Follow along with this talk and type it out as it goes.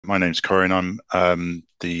My name's Corin. I'm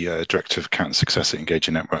the Director of Account Success at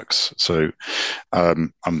Engaging Networks.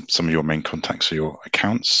 I'm some of your main contacts for your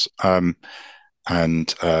accounts. And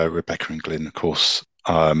Rebecca and Glyn, of course,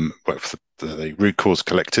 work for the Root Cause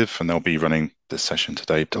Collective, and they'll be running this session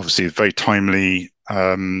today. Obviously, a very timely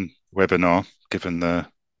webinar, given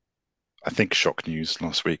I think, shock news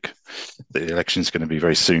last week that the election is going to be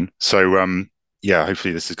very soon. Yeah,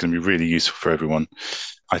 hopefully this is going to be really useful for everyone.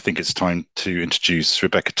 I think it's time to introduce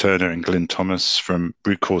Rebecca Turner and Glyn Thomas from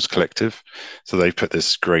Root Cause Collective. So they've put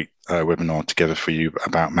this great webinar together for you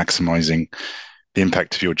about maximising the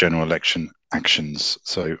impact of your general election actions.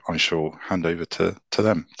 So I shall hand over to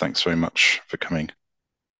them. Thanks very much for coming.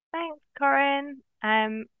 Thanks, Corin.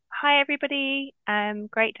 Hi, everybody.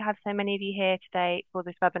 Great to have so many of you here today for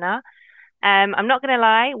this webinar. I'm not going to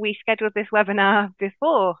lie, we scheduled this webinar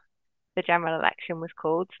before the general election was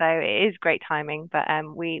called, so it is great timing. But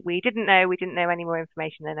we didn't know any more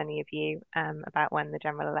information than any of you about when the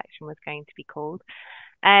general election was going to be called.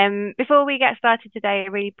 Before we get started today,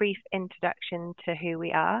 a really brief introduction to who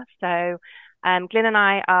we are. Glyn and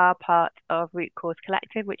I are part of Root Cause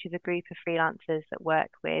Collective, which is a group of freelancers that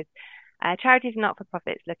work with charities and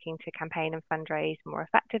not-for-profits looking to campaign and fundraise more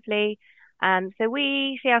effectively. So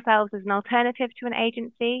we see ourselves as an alternative to an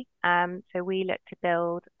agency. So we look to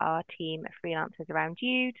build our team of freelancers around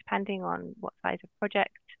you, depending on what size of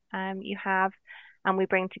project you have. And we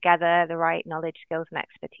bring together the right knowledge, skills, and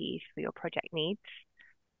expertise for your project needs.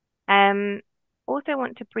 Also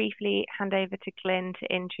want to briefly hand over to Glyn to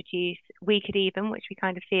introduce We Could Even, which we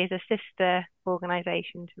kind of see as a sister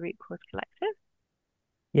organisation to Root Cause Collective.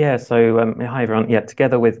 Hi everyone. Yeah,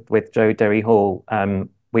 together with Joe Derry Hall,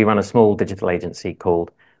 we run a small digital agency called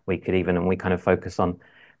We Could Even, and we kind of focus on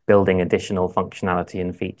building additional functionality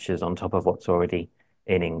and features on top of what's already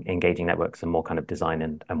in engaging networks and more kind of design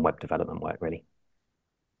and web development work, really.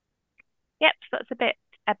 Yep, so that's a bit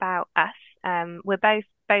about us. We're both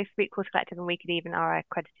Root Cause Collective and We Could Even are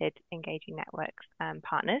accredited Engaging Networks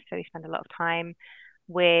partners. So we spend a lot of time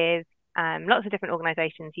with lots of different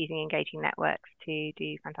organisations using engaging networks to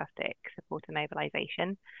do fantastic support and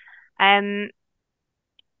mobilisation.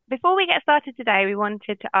 Before we get started today, we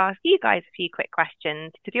wanted to ask you guys a few quick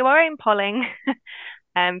questions to do our own polling,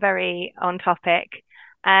 very on topic.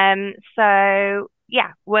 Yeah,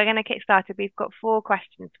 we're going to kick started. We've got 4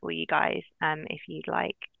 questions for you guys, if you'd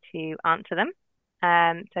like to answer them.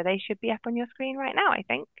 So they should be up on your screen right now, I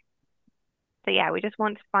think. So yeah, we just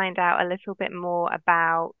want to find out a little bit more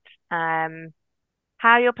about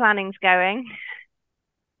how your planning's going,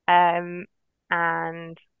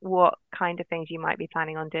 and what kind of things you might be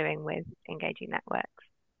planning on doing with engaging networks,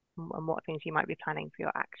 and what things you might be planning for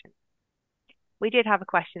your action. We did have a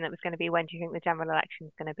question that was going to be, when do you think the general election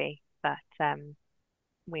is going to be? But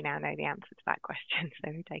we now know the answer to that question,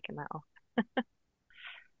 so we've taken that off.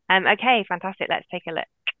 Okay, fantastic. Let's take a look.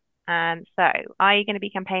 So, are you going to be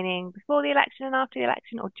campaigning before the election and after the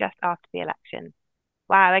election, or just after the election?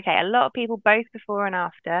 Wow, okay, a lot of people both before and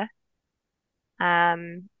after.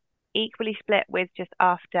 Equally split with just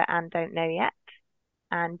after and don't know yet,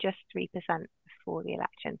 and just 3% before the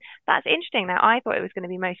election. That's interesting. Now, I thought it was going to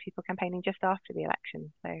be most people campaigning just after the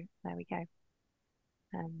election. So there we go.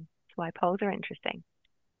 That's why polls are interesting.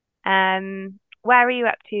 Where are you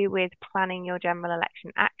up to with planning your general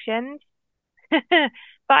election actions?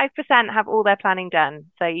 5% have all their planning done.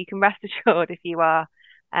 So you can rest assured, if you are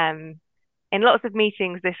in lots of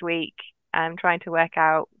meetings this week, trying to work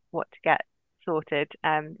out what to get sorted,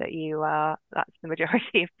 that's the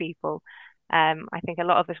majority of people. I think a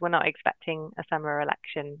lot of us were not expecting a summer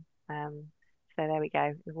election. So there we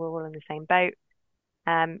go. We're all in the same boat.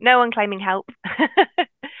 No one claiming help.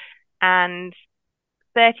 And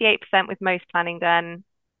 38% with most planning done,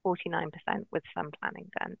 49% with some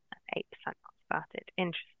planning done, and 8% not started.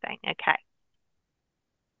 Interesting. Okay.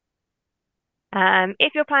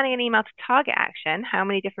 If you're planning an email to target action, how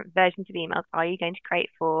many different versions of emails are you going to create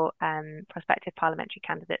for prospective parliamentary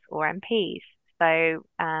candidates or MPs? So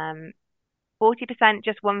 40%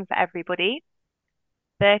 just one for everybody,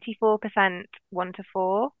 34% 1 to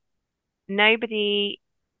 4, nobody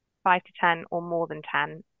 5 to 10 or more than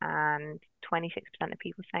 10, and 26% of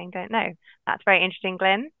people saying don't know. That's very interesting,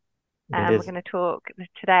 Glyn. It We're is. going to talk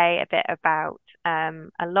today a bit about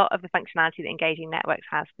a lot of the functionality that Engaging Networks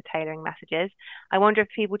has for tailoring messages. I wonder if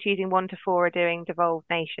people choosing 1 to 4 are doing devolved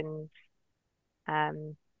nations,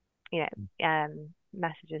 um,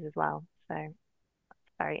 messages as well. So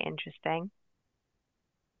that's very interesting.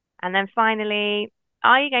 And then finally,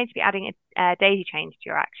 are you going to be adding a daisy chain to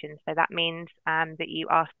your actions? So that means that you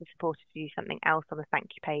ask the supporter to do something else on the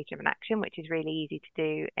thank you page of an action, which is really easy to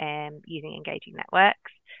do using Engaging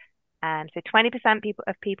Networks. So 20%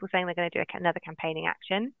 of people saying they're going to do another campaigning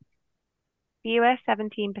action. Fewer,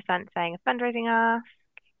 17% saying a fundraising ask.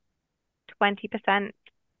 20%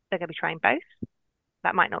 they're going to be trying both.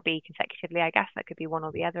 That might not be consecutively, I guess. That could be one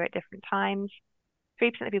or the other at different times. 3%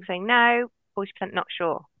 of people saying no, 40% not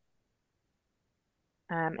sure.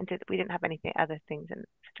 And we didn't have anything other things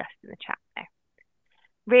suggested in the chat there.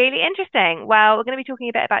 Really interesting. Well, we're going to be talking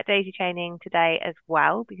a bit about daisy chaining today as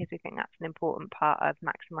well, because we think that's an important part of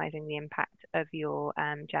maximising the impact of your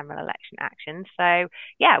general election actions. So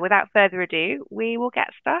yeah, without further ado, we will get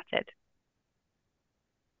started.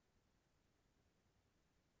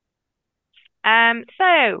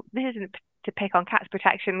 So this isn't to pick on cats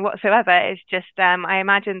protection whatsoever. It's just I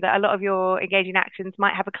imagine that a lot of your engaging actions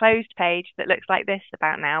might have a closed page that looks like this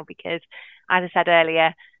about now, because as I said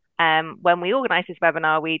earlier, when we organised this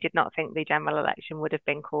webinar, we did not think the general election would have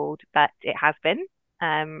been called, but it has been.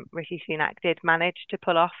 Rishi Sunak did manage to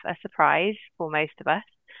pull off a surprise for most of us.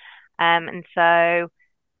 And so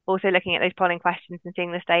also looking at those polling questions and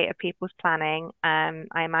seeing the state of people's planning,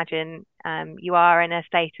 I imagine you are in a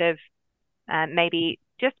state of maybe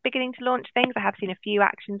just beginning to launch things. I have seen a few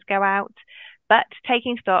actions go out, but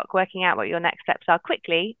taking stock, working out what your next steps are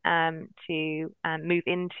quickly to move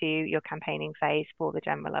into your campaigning phase for the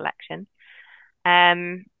general election.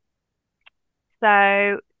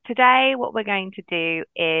 So today what we're going to do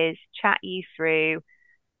is chat you through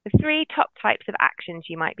the 3 top types of actions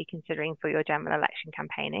you might be considering for your general election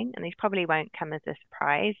campaigning, and these probably won't come as a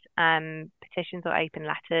surprise. Petitions or open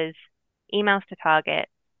letters, emails to target,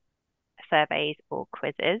 surveys or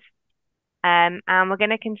quizzes. And we're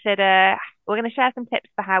going to share some tips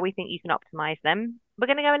for how we think you can optimize them. We're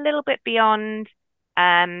going to go a little bit beyond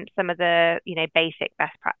some of the basic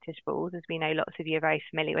best practice rules, as we know lots of you are very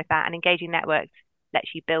familiar with that, and engaging networks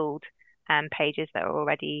lets you build pages that are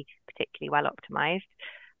already particularly well optimized.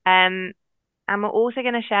 And we're also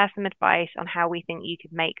going to share some advice on how we think you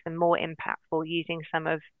could make them more impactful using some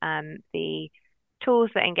of the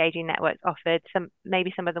tools that engaging networks offered,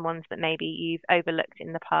 maybe some of the ones that maybe you've overlooked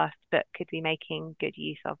in the past but could be making good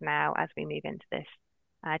use of now as we move into this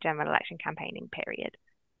general election campaigning period.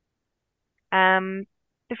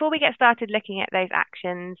 Before we get started looking at those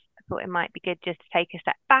actions, I thought it might be good just to take a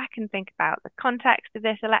step back and think about the context of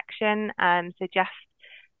this election. So just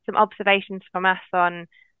some observations from us on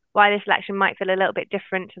why this election might feel a little bit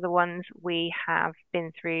different to the ones we have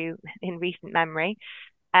been through in recent memory.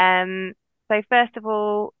 So first of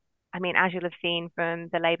all, I mean, as you'll have seen from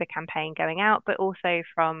the Labour campaign going out, but also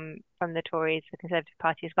from the Tories, the Conservative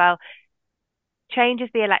Party as well, change is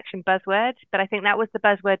the election buzzword, but I think that was the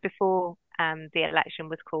buzzword before the election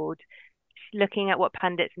was called. Looking at what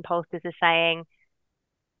pundits and pollsters are saying,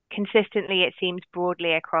 consistently it seems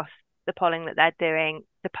broadly across the polling that they're doing,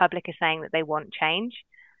 the public are saying that they want change.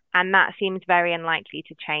 And that seems very unlikely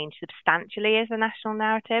to change substantially as a national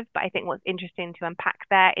narrative. But I think what's interesting to unpack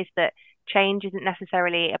there is that change isn't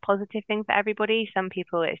necessarily a positive thing for everybody. Some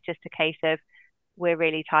people, it's just a case of, we're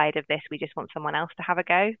really tired of this, we just want someone else to have a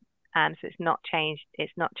go. So it's not change.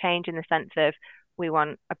 It's not change in the sense of we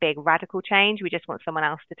want a big radical change. We just want someone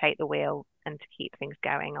else to take the wheel and to keep things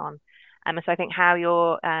going on. So I think how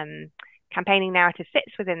your campaigning narrative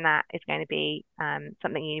fits within that is going to be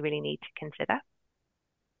something you really need to consider.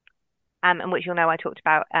 And which you'll know I talked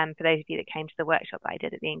about for those of you that came to the workshop that I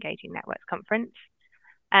did at the Engaging Networks conference.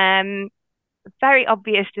 Very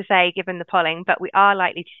obvious to say given the polling, but we are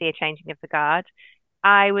likely to see a changing of the guard.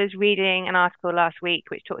 I was reading an article last week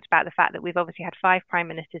which talked about the fact that we've obviously had 5 prime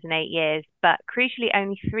ministers in 8 years, but crucially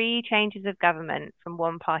only 3 changes of government from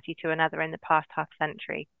one party to another in the past half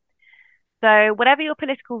century. So whatever your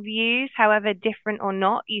political views, however different or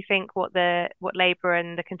not, you think what Labour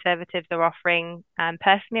and the Conservatives are offering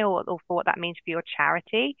personally, or for what that means for your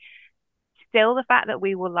charity, still the fact that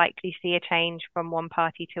we will likely see a change from one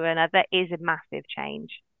party to another is a massive change.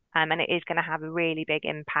 And it is going to have a really big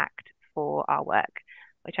impact for our work,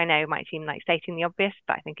 which I know might seem like stating the obvious,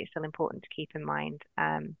 but I think it's still important to keep in mind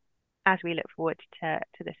as we look forward to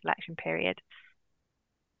this election period.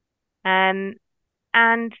 And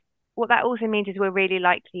what that also means is we're really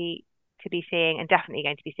likely to be seeing, and definitely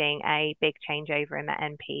going to be seeing, a big changeover in the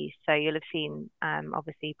MPs. So you'll have seen,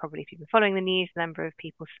 obviously, probably if you've been following the news, the number of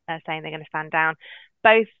people saying they're going to stand down,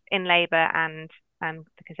 both in Labour and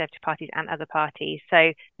the Conservative parties and other parties.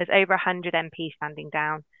 So there's over 100 MPs standing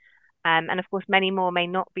down. And of course, many more may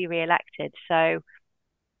not be re-elected. So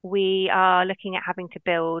we are looking at having to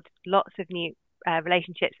build lots of new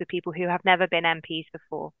relationships with people who have never been MPs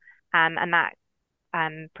before. And that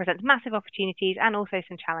presents massive opportunities and also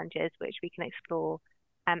some challenges which we can explore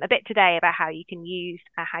a bit today about how you can use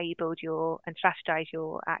how you build your and strategize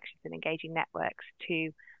your actions in engaging networks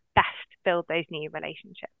to best build those new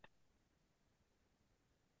relationships.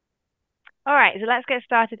 All right, so let's get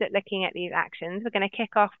started at looking at these actions. We're going to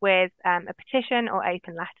kick off with a petition or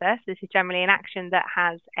open letter. So this is generally an action that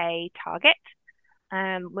has a target,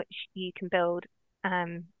 which you can build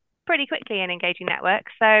pretty quickly in engaging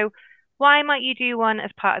networks. So why might you do one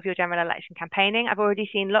as part of your general election campaigning? I've already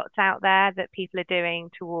seen lots out there that people are doing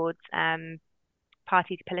towards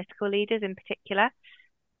party to political leaders in particular.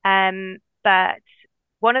 But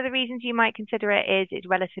one of the reasons you might consider it is it's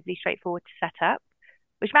relatively straightforward to set up,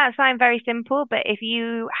 which might sound very simple, but if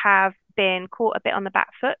you have been caught a bit on the back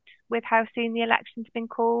foot with how soon the election's been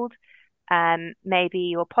called, maybe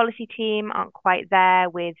your policy team aren't quite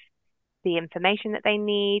there with the information that they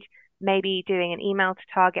need, maybe doing an email to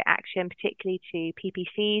target action, particularly to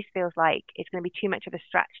PPCs, feels like it's going to be too much of a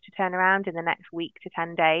stretch to turn around in the next week to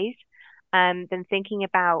 10 days, then thinking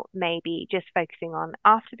about maybe just focusing on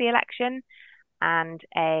after the election and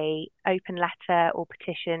a open letter or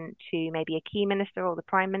petition to maybe a key minister or the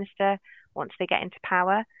prime minister once they get into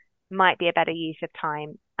power might be a better use of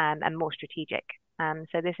time and more strategic.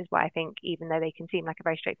 So this is why I think even though they can seem like a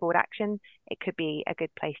very straightforward action, it could be a good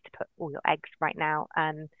place to put all your eggs right now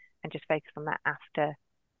and just focus on that after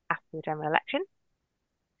the general election.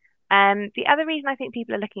 The other reason I think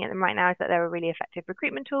people are looking at them right now is that they're a really effective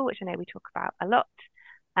recruitment tool, which I know we talk about a lot.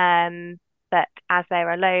 But as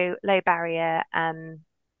they're a low barrier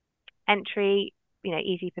entry,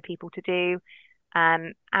 easy for people to do.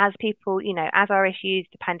 As people, as our issues,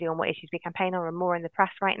 depending on what issues we campaign on, are more in the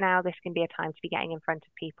press right now, this can be a time to be getting in front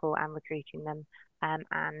of people and recruiting them.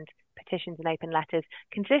 And petitions and open letters,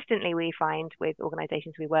 consistently we find with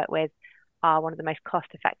organisations we work with, are one of the most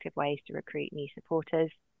cost-effective ways to recruit new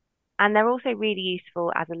supporters. And they're also really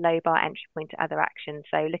useful as a low bar entry point to other actions.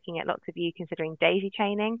 So looking at lots of you considering daisy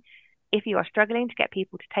chaining, if you are struggling to get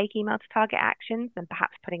people to take email to target actions, then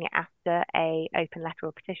perhaps putting it after a open letter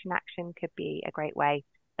or petition action could be a great way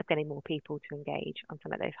of getting more people to engage on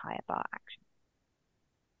some of those higher bar actions.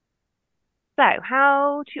 So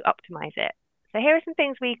how to optimize it? So here are some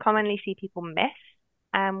things we commonly see people miss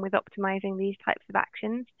with optimizing these types of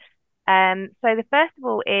actions. So the first of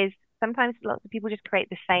all is sometimes lots of people just create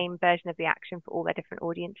the same version of the action for all their different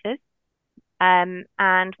audiences.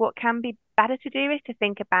 And what can be better to do is to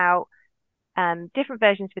think about different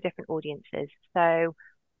versions for different audiences. So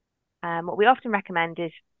what we often recommend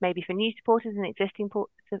is maybe for new supporters and existing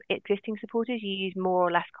supporters, you use more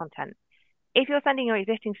or less content. If you're sending your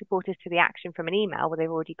existing supporters to the action from an email where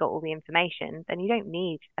they've already got all the information, then you don't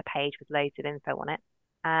need a page with loads of info on it.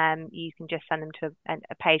 You can just send them to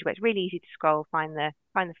a page where it's really easy to scroll, find the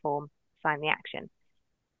form, sign the action.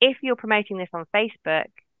 If you're promoting this on Facebook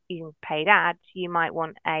using paid ads, you might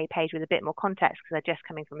want a page with a bit more context because they're just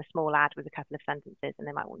coming from a small ad with a couple of sentences and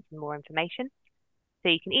they might want some more information. So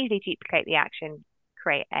you can easily duplicate the action,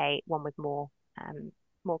 create one with more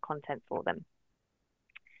content for them.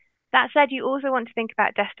 That said, you also want to think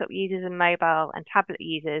about desktop users and mobile and tablet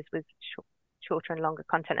users with shorter and longer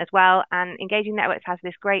content as well. And Engaging Networks has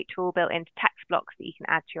this great tool built into text blocks that you can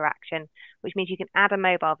add to your action, which means you can add a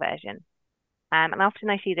mobile version. And often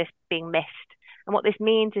I see this being missed. And what this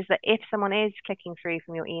means is that if someone is clicking through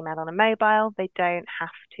from your email on a mobile, they don't have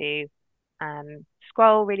to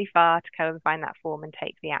scroll really far to go and find that form and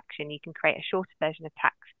take the action. You can create a shorter version of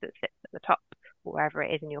text that sits at the top or wherever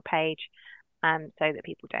it is in your page so that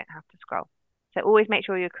people don't have to scroll. So always make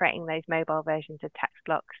sure you're creating those mobile versions of text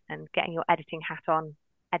blocks and getting your editing hat on,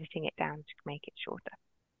 editing it down to make it shorter.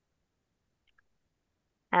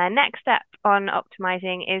 Next step on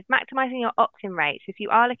optimizing is maximizing your opt-in rates. If you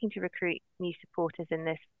are looking to recruit new supporters in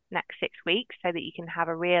this next 6 weeks so that you can have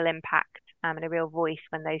a real impact and a real voice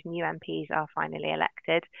when those new MPs are finally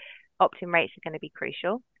elected, opt-in rates are going to be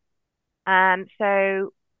crucial.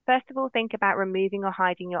 So first of all, think about removing or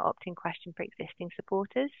hiding your opt-in question for existing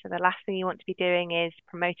supporters. So the last thing you want to be doing is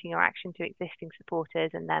promoting your action to existing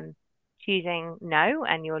supporters and then choosing no,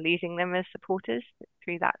 and you're losing them as supporters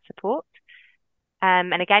through that support.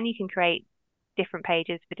 And again, you can create different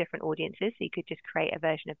pages for different audiences. So you could just create a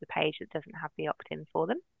version of the page that doesn't have the opt-in for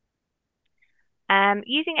them.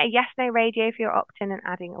 Using a yes/no radio for your opt-in and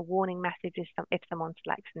adding a warning message if someone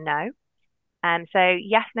selects no. So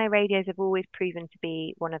yes/no radios have always proven to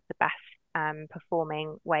be one of the best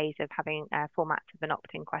performing ways of having formats of an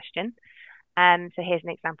opt-in question. So here's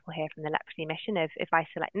an example here from the leprosy mission of if I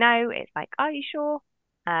select no, it's like, are you sure?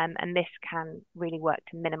 And this can really work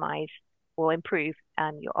to minimize or improve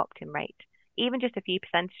your opt-in rate. Even just a few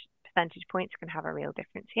percentage points can have a real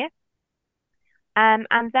difference here.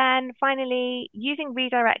 And then finally, using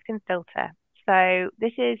redirect and filter. So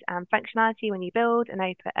this is functionality when you build and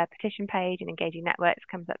open a petition page and engaging networks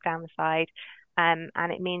comes up down the side.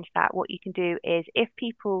 And it means that what you can do is if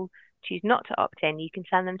people choose not to opt in, you can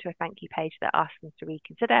send them to a thank you page that asks them to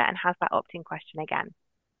reconsider and has that opt-in question again.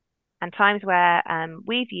 And times where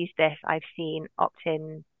we've used this, I've seen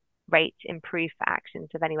opt-in rates improve for actions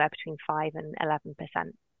of anywhere between 5 and 11%.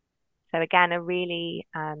 So again, a really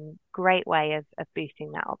great way of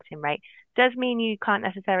boosting that opt-in rate. Does mean you can't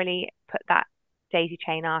necessarily put that daisy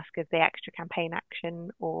chain ask as the extra campaign action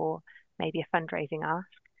or maybe a fundraising ask,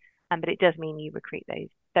 but it does mean you recruit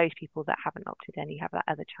those people that haven't opted in. You have that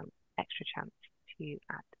other chance, extra chance to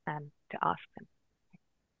add to ask them.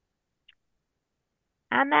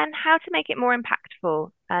 And then how to make it more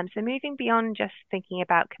impactful. So moving beyond just thinking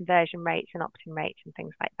about conversion rates and opt-in rates and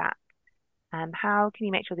things like that. How can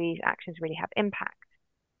you make sure these actions really have impact?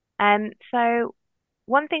 So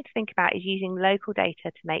one thing to think about is using local data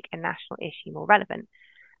to make a national issue more relevant.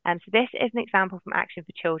 So this is an example from Action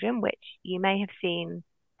for Children, which you may have seen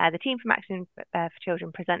the team from Action for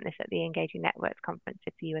Children present this at the Engaging Networks conference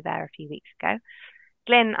if you were there a few weeks ago.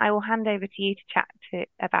 Glyn, I will hand over to you to chat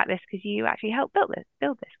about this because you actually helped build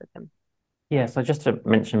this with them. Yeah, so just to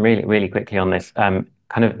mention really quickly on this,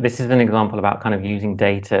 this is an example about kind of using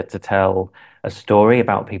data to tell a story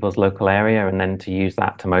about people's local area and then to use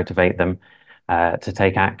that to motivate them to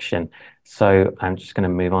take action. So I'm just going to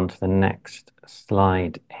move on to the next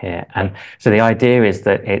slide here. And so the idea is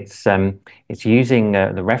that it's using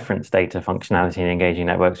the reference data functionality in engaging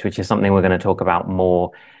networks, which is something we're going to talk about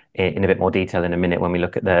more in a bit more detail in a minute when we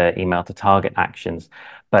look at the email to target actions.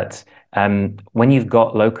 But when you've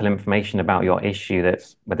got local information about your issue,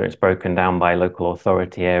 that's whether it's broken down by local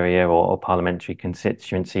authority area or parliamentary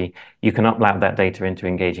constituency, you can upload that data into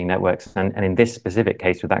engaging networks. And in this specific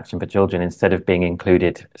case with Action for Children, instead of being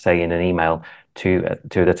included, say, in an email to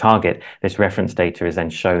the target, this reference data is then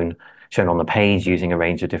shown on the page using a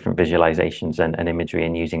range of different visualizations and imagery,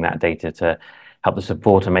 and using that data to help the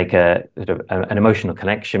supporter make a sort of an emotional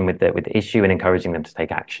connection with the issue and encouraging them to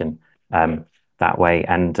take action that way.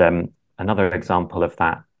 And another example of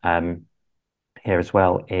that here as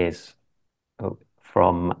well is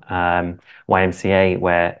from YMCA,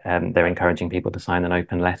 where they're encouraging people to sign an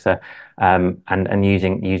open letter, and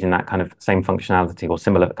using that kind of same functionality or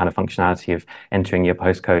similar kind of functionality of entering your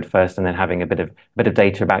postcode first and then having a bit of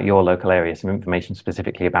data about your local area, some information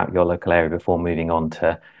specifically about your local area before moving on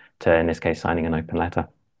to in this case signing an open letter.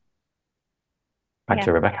 Back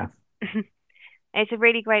to Rebecca. It's a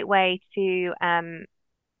really great way to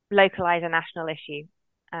localize a national issue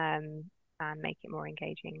and make it more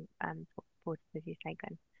engaging for as you say,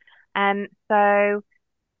 Glenn. So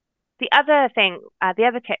the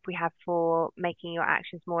other tip we have for making your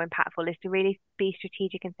actions more impactful is to really be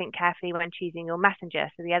strategic and think carefully when choosing your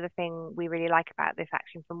messenger. So the other thing we really like about this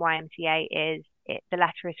action from YMCA is the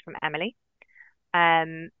letter is from Emily.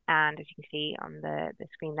 And as you can see on the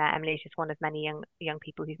screen there, Emily is just one of many young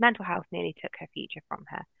people whose mental health nearly took her future from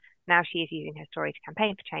her. Now she is using her story to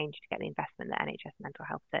campaign for change to get the investment that NHS mental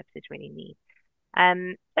health services really need.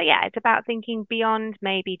 So yeah, it's about thinking beyond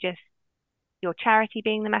maybe just your charity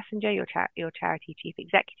being the messenger, your charity chief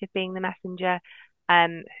executive being the messenger.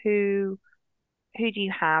 Who do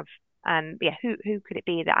you have? Who could it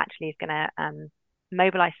be that actually is going to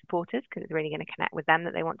mobilize supporters because it's really going to connect with them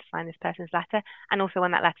that they want to sign this person's letter, and also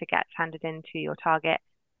when that letter gets handed in to your target,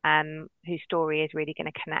 whose story is really going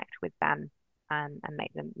to connect with them and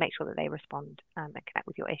make sure that they respond and connect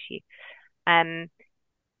with your issue.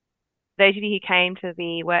 Those of you who came to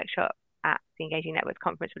the workshop at the Engaging Networks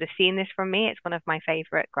conference would have seen this from me. It's one of my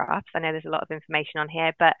favorite graphs. I know there's a lot of information on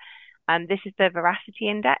here, but this is the Veracity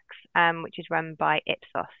Index, which is run by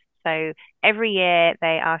Ipsos. So every year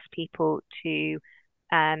they ask people to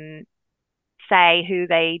say who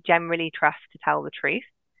they generally trust to tell the truth.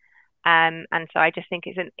 And so I just think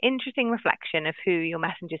it's an interesting reflection of who your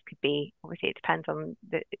messengers could be. Obviously, it depends on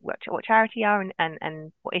what charity you are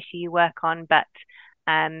and what issue you work on, but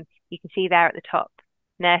you can see there at the top,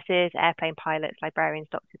 nurses, airplane pilots, librarians,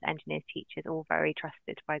 doctors, engineers, teachers, all very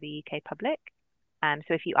trusted by the UK public.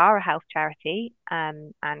 So if you are a health charity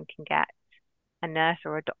and can get a nurse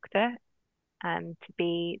or a doctor to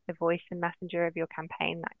be the voice and messenger of your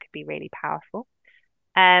campaign, that could be really powerful.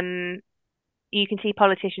 You can see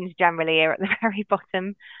politicians generally are at the very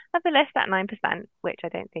bottom of the list at 9%, which I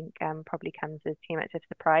don't think probably comes as too much of a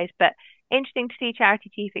surprise. But interesting to see charity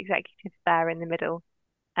chief executives there in the middle.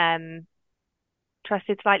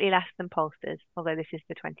 Trusted slightly less than pollsters, although this is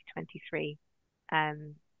the 2023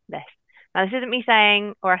 list. Now, this isn't me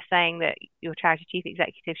saying or us saying that your charity chief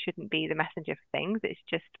executive shouldn't be the messenger for things. It's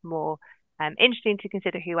just more interesting to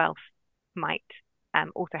consider who else might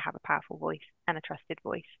also have a powerful voice and a trusted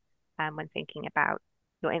voice when thinking about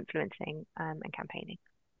your influencing and campaigning.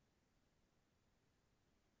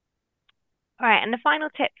 All right, and the final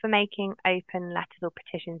tip for making open letters or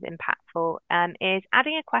petitions impactful is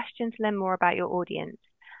adding a question to learn more about your audience.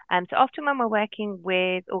 So often when we're working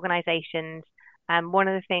with organisations, one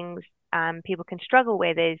of the things people can struggle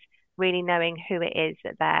with is really knowing who it is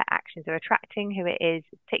that their actions are attracting, who it is,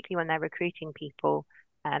 particularly when they're recruiting people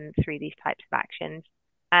through these types of actions.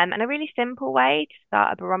 And a really simple way to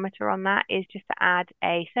start a barometer on that is just to add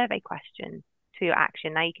a survey question to your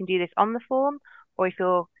action. Now, you can do this on the form, or if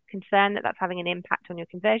you're concerned that that's having an impact on your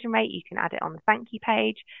conversion rate, you can add it on the thank you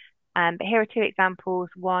page. But here are two examples,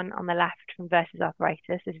 one on the left from Versus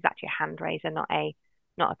Arthritis. This is actually a hand raiser, not a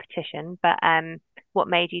petition, but what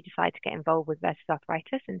made you decide to get involved with Versus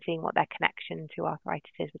Arthritis, and seeing what their connection to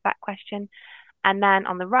arthritis is with that question. And then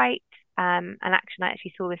on the right, an action I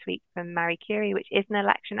actually saw this week from Marie Curie, which is an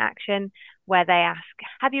election action, where they ask,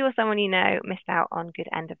 have you or someone you know missed out on good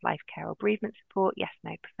end of life care or bereavement support? Yes,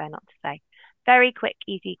 no, prefer not to say. Very quick,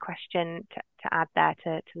 easy question to add there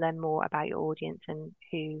to learn more about your audience and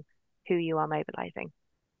who you are mobilizing.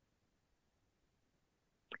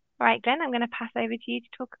 All right, Glenn, I'm going to pass over to you to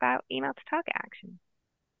talk about email to target action.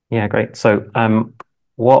 Yeah, great. So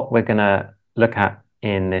what we're going to look at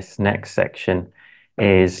in this next section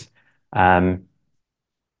is, I'm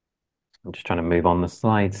just trying to move on the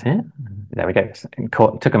slides here. There we go.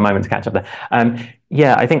 Took a moment to catch up there.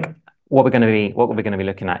 Yeah, I think what we're going to be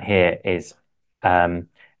looking at here is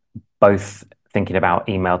both thinking about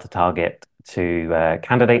email to target to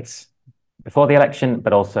candidates before the election,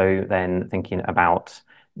 but also then thinking about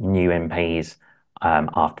new MPs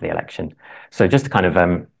after the election. So just a kind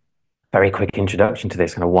of very quick introduction to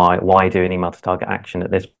this, kind of why do an email to target action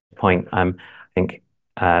at this point. I think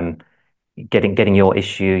getting your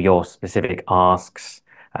issue, your specific asks.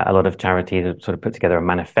 A lot of charities have sort of put together a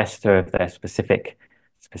manifesto of their specific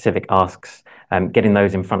asks. Getting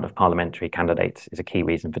those in front of parliamentary candidates is a key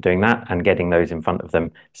reason for doing that, and getting those in front of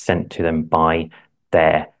them, sent to them by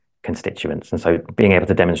their constituents. And so being able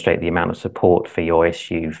to demonstrate the amount of support for your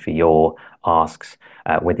issue, for your asks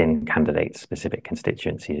within candidates' specific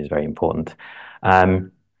constituencies is very important.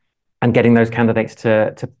 And getting those candidates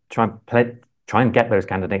to try and get those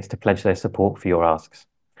candidates to pledge their support for your asks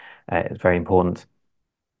is very important.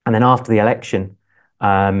 And then after the election,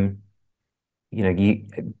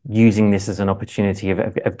 using this as an opportunity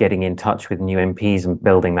of getting in touch with new MPs and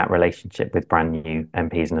building that relationship with brand new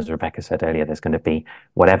MPs. And as Rebecca said earlier, there's going to be,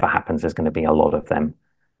 whatever happens, there's going to be a lot of them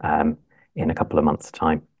in a couple of months'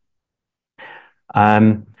 time.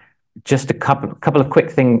 Just a couple of quick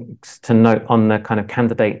things to note on the kind of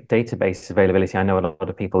candidate database availability. I know a lot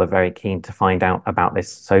of people are very keen to find out about this.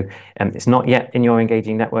 So it's not yet in your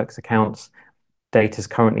Engaging Networks accounts. Data is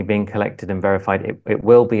currently being collected and verified. It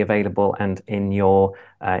will be available and in your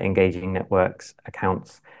Engaging Networks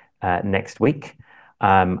accounts next week.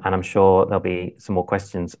 And I'm sure there'll be some more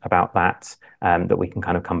questions about that that we can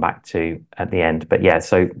kind of come back to at the end. But yeah,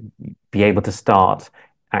 so be able to start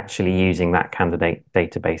actually using that candidate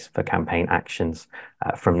database for campaign actions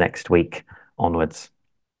from next week onwards.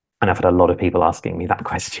 And I've had a lot of people asking me that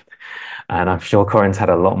question. And I'm sure Corinne's had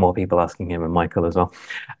a lot more people asking him, and Michael as well.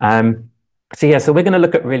 So yeah, so we're going to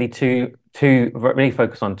look at really really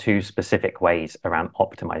focus on two specific ways around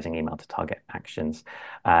optimizing email to target actions.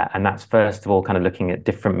 And that's first of all kind of looking at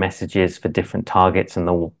different messages for different targets and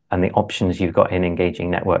the options you've got in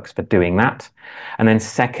Engaging Networks for doing that. And then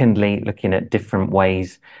secondly, looking at different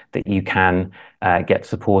ways that you can get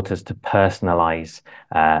supporters to personalize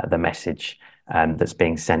the message that's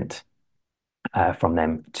being sent from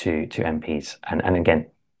them to MPs. And again,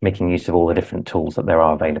 making use of all the different tools that there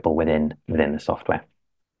are available within the software.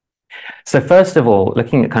 So first of all,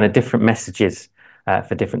 looking at kind of different messages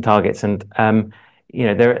for different targets, and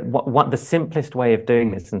the simplest way of doing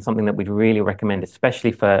this, and something that we'd really recommend,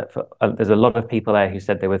 especially for there's a lot of people there who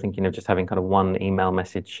said they were thinking of just having kind of one email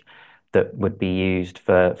message that would be used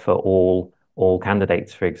for all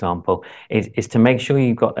candidates, for example, is to make sure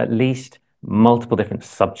you've got at least multiple different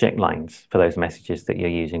subject lines for those messages that you're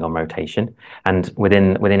using on rotation. And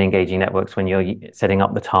within Engaging Networks, when you're setting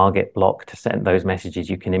up the target block to send those messages,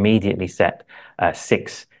 you can immediately set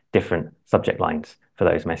 6 different subject lines for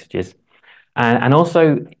those messages. And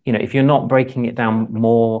also, if you're not breaking it down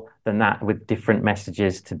more than that with different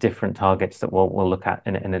messages to different targets that we'll look at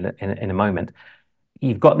in a moment,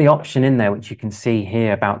 you've got the option in there, which you can see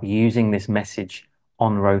here, about using this message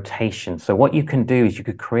on rotation. So what you can do is you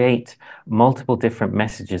could create multiple different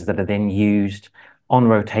messages that are then used on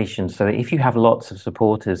rotation. So that if you have lots of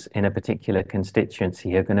supporters in a particular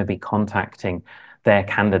constituency who are going to be contacting their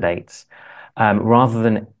candidates, rather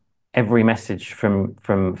than every message from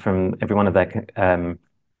every one of their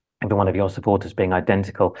every one of your supporters being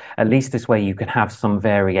identical, at least this way you can have some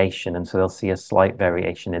variation, and so they'll see a slight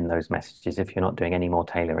variation in those messages if you're not doing any more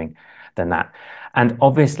tailoring than that. And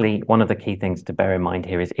obviously, one of the key things to bear in mind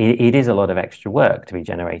here is it is a lot of extra work to be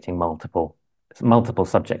generating multiple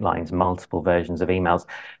subject lines, multiple versions of emails.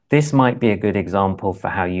 This might be a good example for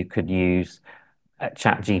how you could use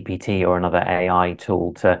ChatGPT or another AI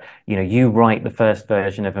tool to, you write the first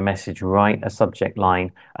version of a message, write a subject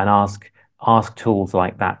line, and ask tools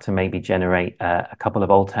like that to maybe generate a couple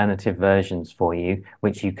of alternative versions for you,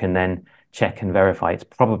 which you can then check and verify. It's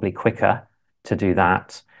probably quicker to do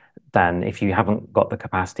that than, if you haven't got the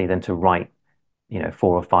capacity, then to write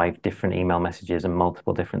 4 or 5 different email messages and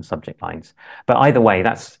multiple different subject lines. But either way,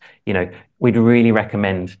 that's, we'd really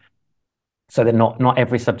recommend, so that not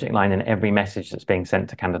every subject line and every message that's being sent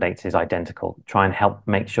to candidates is identical. Try and help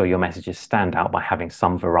make sure your messages stand out by having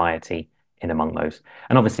some variety in among those.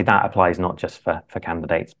 And obviously that applies not just for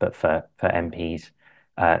candidates, but for MPs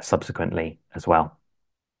subsequently as well.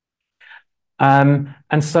 And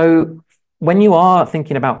so when you are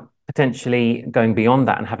thinking about potentially going beyond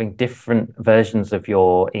that and having different versions of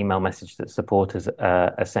your email message that supporters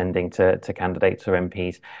are sending to candidates or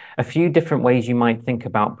MPs, a few different ways you might think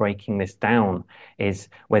about breaking this down is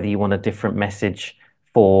whether you want a different message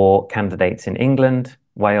for candidates in England,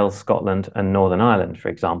 Wales, Scotland, and Northern Ireland, for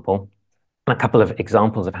example. A couple of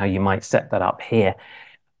examples of how you might set that up here.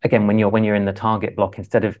 Again, when you're in the target block,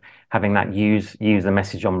 instead of having that use the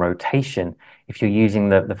message on rotation, if you're using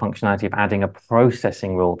the functionality of adding a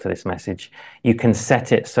processing rule to this message, you can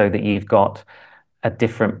set it so that you've got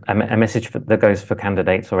a message that goes for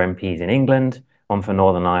candidates or MPs in England, one for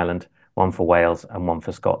Northern Ireland, one for Wales, and one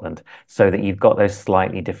for Scotland, so that you've got those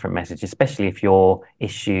slightly different messages, especially if your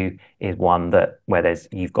issue is one where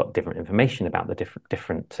you've got different information about the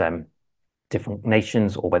different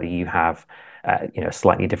nations, or whether you have a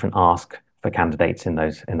slightly different ask for candidates in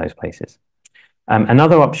those places.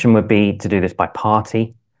 Another option would be to do this by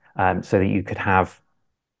party, so that you could have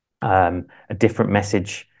a different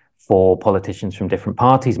message for politicians from different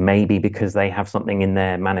parties, maybe because they have something in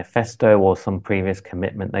their manifesto or some previous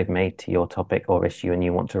commitment they've made to your topic or issue, and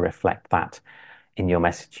you want to reflect that in your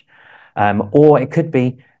message. Or it could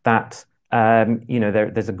be that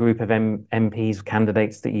there's a group of MPs,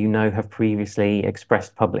 candidates that have previously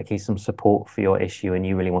expressed publicly some support for your issue, and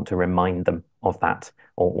you really want to remind them of that,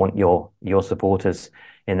 or want your supporters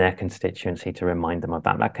in their constituency to remind them of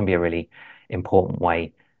that. That can be a really important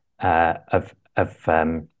way of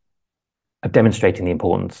demonstrating the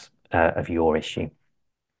importance of your issue.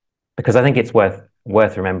 Because I think it's worth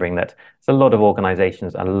remembering that there's a lot of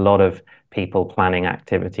organizations, a lot of people planning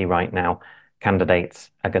activity right now.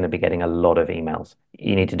 Candidates are going to be getting a lot of emails.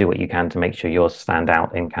 You need to do what you can to make sure yours stand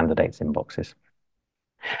out in candidates' inboxes.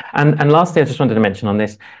 And lastly, I just wanted to mention on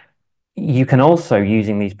this, you can also,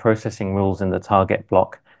 using these processing rules in the target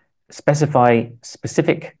block, specify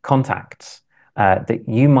specific contacts that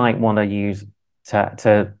you might want to use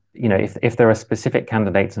to if there are specific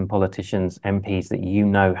candidates and politicians, MPs that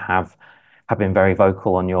have been very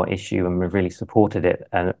vocal on your issue and have really supported it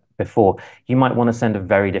before, you might want to send a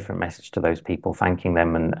very different message to those people, thanking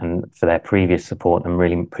them and for their previous support, and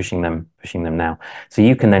really pushing them now. So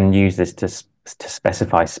you can then use this to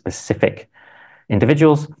specify specific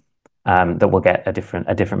individuals that will get a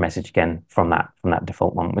different message again from that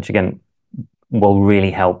default one, which again will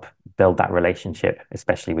really help build that relationship,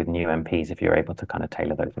 especially with new MPs, if you're able to kind of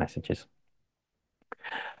tailor those messages.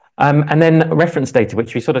 And then reference data,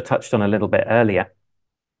 which we sort of touched on a little bit earlier.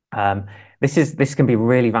 This can be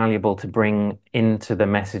really valuable to bring into the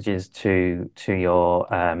messages to your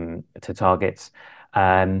to targets,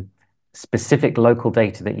 specific local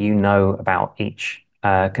data that you know about each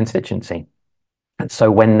constituency. And so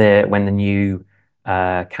when the new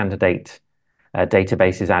candidate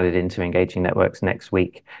database is added into Engaging Networks next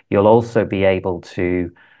week, you'll also be able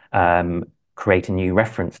to create a new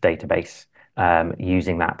reference database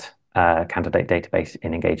using that candidate database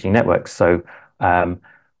in Engaging Networks. So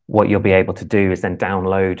what you'll be able to do is then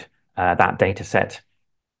download that data set,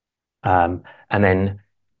 and then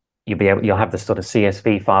you'll have this sort of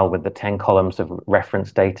CSV file with the 10 columns of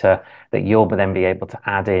reference data that you'll then be able to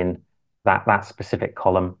add in that specific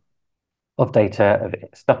column of data, of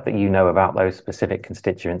stuff that you know about those specific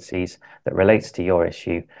constituencies that relates to your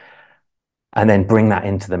issue. and then bring that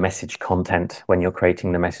into the message content when you're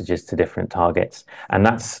creating the messages to different targets. And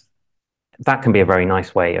that can be a very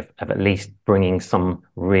nice way of at least bringing some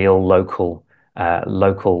real local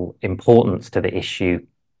importance to the issue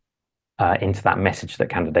into that message that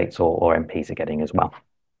candidates or MPs are getting as well.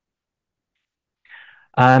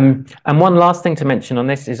 And one last thing to mention on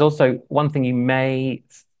this is also one thing you may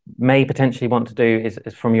potentially want to do is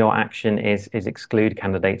from your action is exclude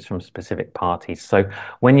candidates from specific parties. So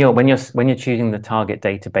when you're choosing the target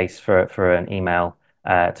database for an email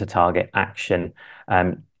to target action,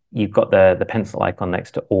 you've got the pencil icon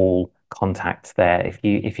next to all contacts there.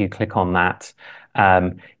 If you click on that,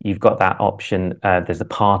 you've got that option. There's a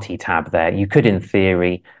party tab there. You could, in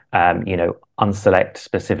theory, unselect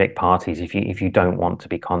specific parties if you don't want to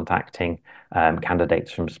be contacting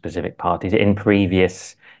candidates from specific parties. In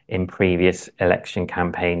previous election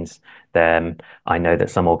campaigns, I know that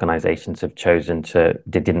some organisations have chosen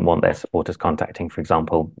they didn't want their supporters contacting, for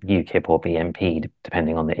example, UKIP or BNP,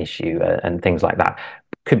 depending on the issue, and things like that.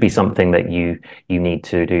 Could be something that you need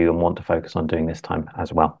to do and want to focus on doing this time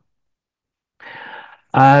as well.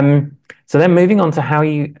 So then moving on to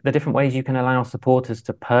the different ways you can allow supporters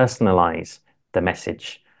to personalize the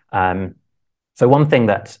message. So one thing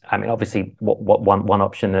that, obviously one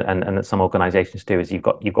option and that some organizations do is you've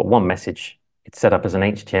got one message. It's set up as an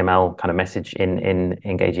HTML kind of message in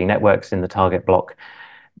engaging networks in the target block.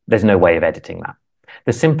 There's no way of editing that.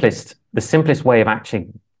 The simplest way of actually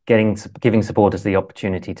giving supporters the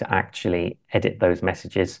opportunity to actually edit those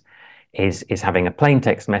messages is having a plain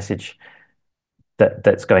text message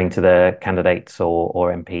that's going to the candidates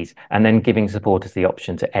or MPs, and then giving supporters the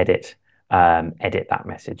option to edit that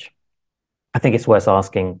message. I think it's worth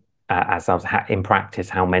asking in practice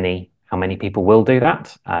how many people will do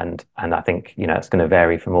that, and I think it's going to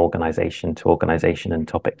vary from organisation to organisation and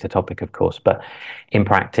topic to topic, of course. But in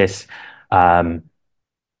practice,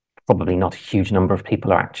 probably not a huge number of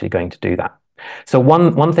people are actually going to do that. So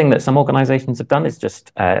one thing that some organisations have done is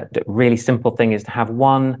just a really simple thing is to have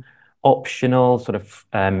one optional sort of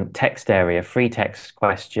text area, free text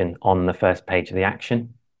question on the first page of the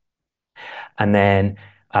action, and then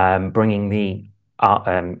bringing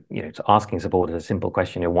asking supporters a simple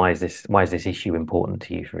question: why is this issue important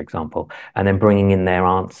to you, for example, and then bringing in their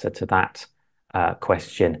answer to that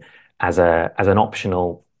question as an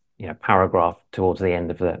optional paragraph towards the end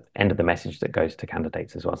of the message that goes to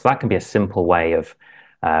candidates as well. So that can be a simple way of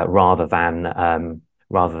rather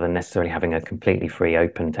than necessarily having a completely free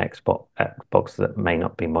open text box that may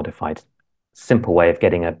not be modified. Simple way of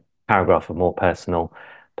getting a paragraph of more personal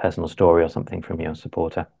story or something from your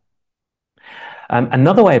supporter.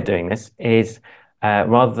 Another way of doing this is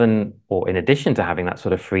rather than, or in addition to having that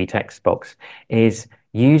sort of free text box, is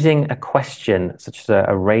using a question such as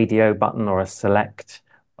a radio button or a select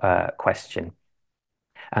question,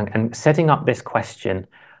 and setting up this question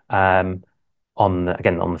on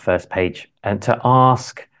the first page, and to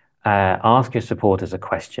ask your supporters a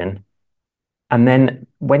question, and then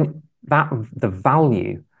when the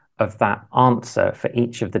value of that answer for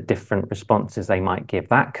each of the different responses they might give,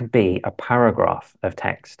 that could be a paragraph of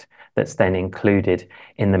text that's then included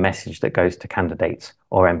in the message that goes to candidates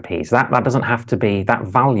or MPs. That doesn't have to be that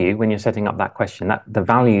value when you're setting up that question. That the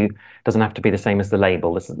value doesn't have to be the same as the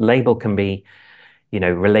label. This label can be,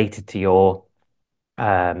 related to your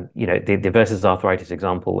the versus arthritis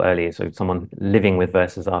example earlier. So someone living with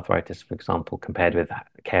versus arthritis, for example, compared with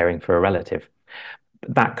caring for a relative,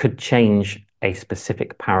 that could change a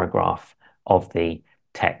specific paragraph of the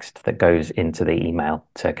text that goes into the email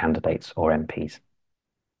to candidates or MPs.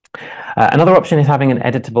 Another option is having an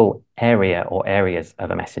editable area or areas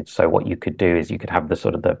of a message. So what you could do is you could have the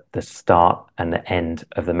sort of the start and the end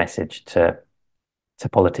of the message to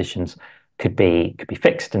politicians could be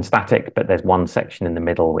fixed and static, but there's one section in the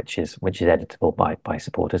middle which is editable by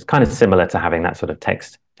supporters. Kind of similar to having that sort of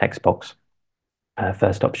text box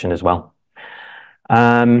first option as well.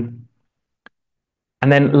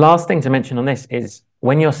 And then last thing to mention on this is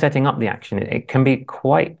when you're setting up the action, it can be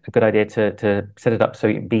quite a good idea to set it up so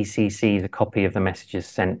BCC, the copy of the messages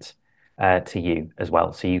sent to you as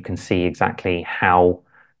well. So you can see exactly how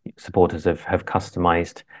supporters have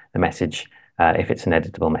customized the message if it's an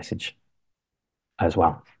editable message as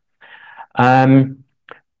well. And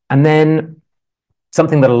then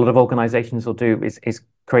something that a lot of organizations will do is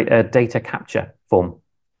create a data capture form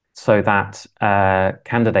so that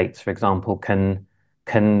candidates, for example, can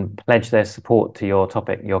pledge their support to your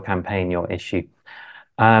topic, your campaign, your issue.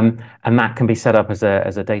 And that can be set up as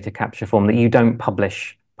a data capture form that you don't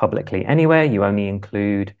publish publicly anywhere. You only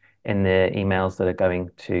include in the emails that are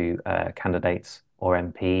going to candidates or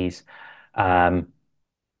MPs.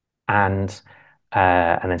 and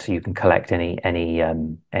then so you can collect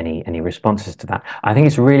any responses to that. I think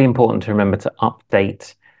it's really important to remember to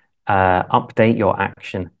update your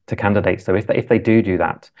action to candidates. So if they do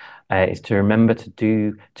that, is to remember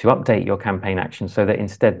to update your campaign action so that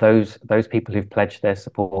instead those people who've pledged their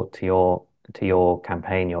support to your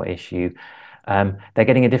campaign, your issue, they're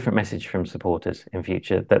getting a different message from supporters in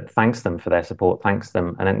future that thanks them for their support, thanks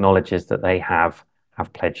them, and acknowledges that they have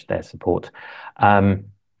pledged their support.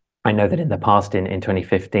 I know that in the past, in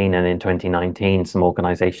 2015 and in 2019, some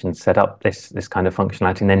organizations set up this kind of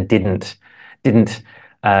functionality and then didn't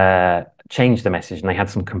change the message, and they had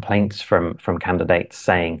some complaints from candidates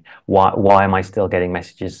saying, why am I still getting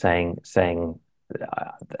messages saying from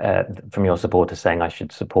your supporters saying I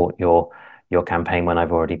should support your campaign when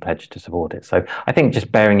I've already pledged to support it. So I think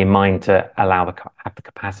just bearing in mind to have the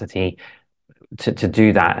capacity to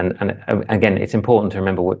do that, and again, it's important to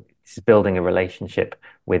remember what this is building a relationship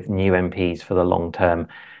with new MPs for the long term.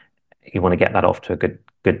 You want to get that off to a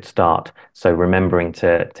good start. So remembering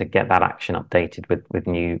to get that action updated with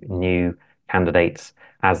new candidates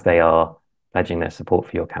as they are pledging their support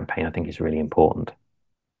for your campaign, I think is really important.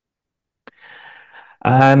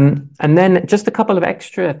 And then just a couple of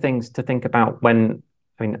extra things to think about when,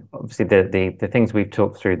 I mean, obviously the things we've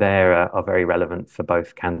talked through there are very relevant for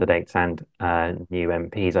both candidates and new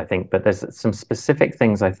MPs, I think, but there's some specific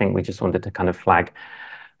things I think we just wanted to kind of flag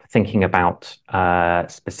thinking about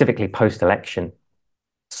specifically post-election.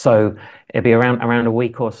 So it'll be around a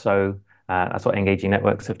week or so. That's what Engaging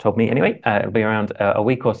Networks have told me anyway. It'll be around a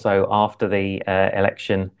week or so after the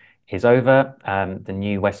election is over. The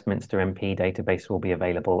new Westminster MP database will be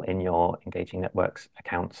available in your Engaging Networks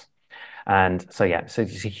accounts. And so, yeah, so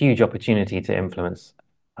it's a huge opportunity to influence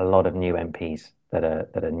a lot of new MPs that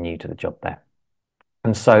are new to the job there.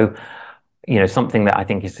 And so, you know, something that I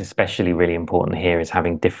think is especially really important here is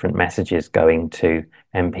having different messages going to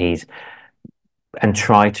MPs and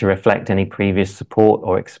try to reflect any previous support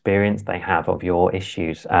or experience they have of your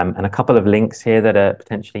issues. And a couple of links here that are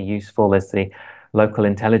potentially useful. There's the Local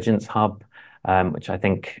Intelligence Hub, which I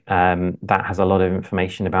think that has a lot of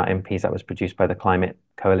information about MPs. That was produced by the Climate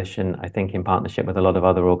Coalition, I think, in partnership with a lot of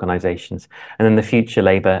other organisations. And then the Future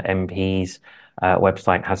Labour MPs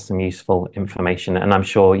website has some useful information. And I'm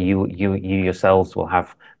sure you yourselves will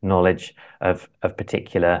have knowledge of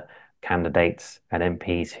particular candidates and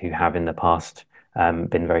MPs who have in the past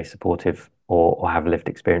been very supportive or have lived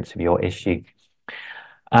experience of your issue.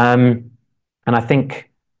 And I think,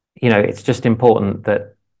 you know, it's just important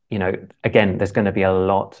that, you know, again, there's going to be a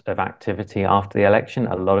lot of activity after the election,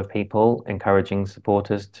 a lot of people encouraging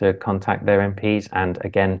supporters to contact their MPs. And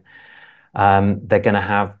again, they're going to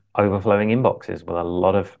have overflowing inboxes with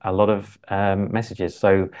a lot of messages.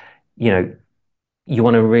 So, you know, you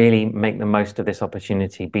want to really make the most of this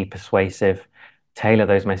opportunity, be persuasive, tailor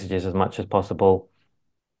those messages as much as possible.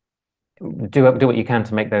 Do what you can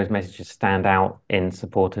to make those messages stand out in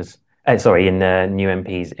supporters. In new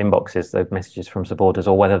MPs' inboxes, those messages from supporters,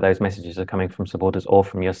 or whether those messages are coming from supporters or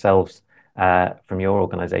from yourselves, from your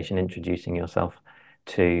organisation, introducing yourself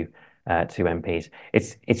to MPs.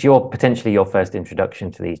 It's potentially your first introduction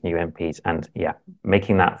to these new MPs, and yeah,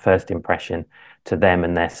 making that first impression to them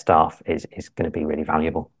and their staff is going to be really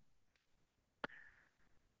valuable.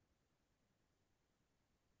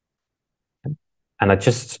 And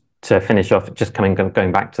to finish off, just going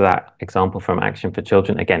back to that example from Action for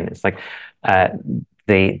Children again, it's like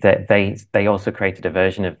they also created a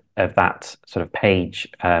version of that sort of page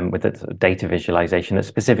with the sort of data visualization that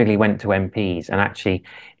specifically went to MPs, and actually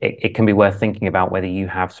it can be worth thinking about whether you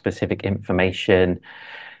have specific information.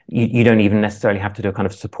 You don't even necessarily have to do a kind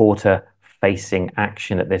of supporter facing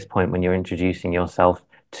action at this point when you're introducing yourself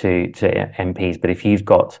to MPs, but if you've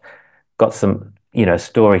got some, you know,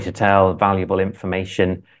 story to tell, valuable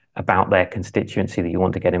information about their constituency that you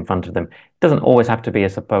want to get in front of them, it doesn't always have to be a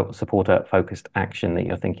supporter focused action that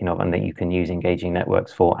you're thinking of and that you can use Engaging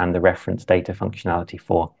Networks for and the reference data functionality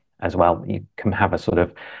for as well. You can have a sort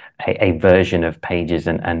of a version of pages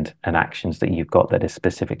and actions that you've got that is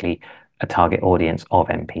specifically a target audience of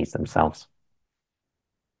MPs themselves.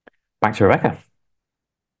 Back to Rebecca.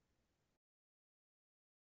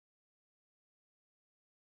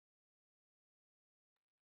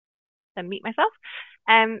 Unmute myself.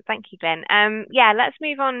 Thank you, Glenn. Yeah, let's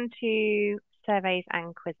move on to surveys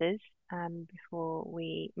and quizzes before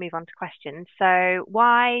we move on to questions. So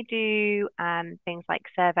why do things like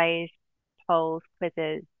surveys, polls,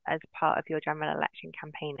 quizzes as part of your general election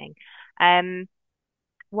campaigning?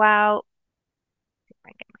 Well, see if I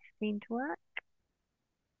can get my screen to work.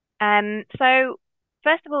 So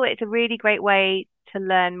first of all, it's a really great way to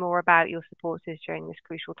learn more about your supporters during this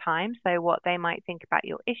crucial time. So what they might think about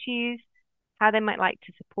your issues, how they might like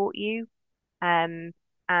to support you, um,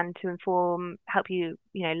 and to help you,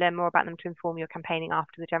 learn more about them to inform your campaigning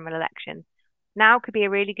after the general election. Now could be a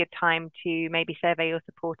really good time to maybe survey your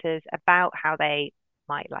supporters about how they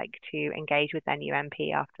might like to engage with their new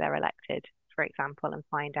MP after they're elected, for example, and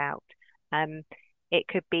find out. Um, it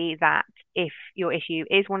could be that if your issue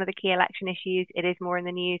is one of the key election issues, it is more in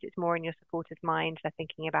the news, it's more in your supporters' minds, they're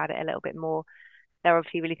thinking about it a little bit more. They're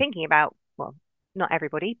obviously really thinking about, well, not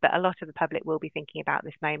everybody, but a lot of the public will be thinking about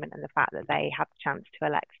this moment and the fact that they have the chance to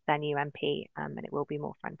elect their new MP, and it will be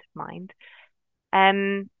more front of mind.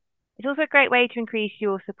 Um, it's also a great way to increase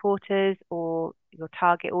your supporters or your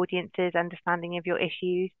target audience's understanding of your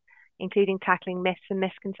issues, including tackling myths and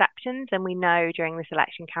misconceptions. And we know during this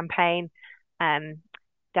election campaign, um,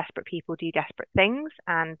 desperate people do desperate things,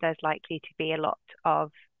 and there's likely to be a lot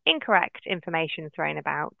of incorrect information thrown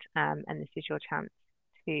about. And this is your chance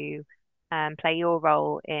to play your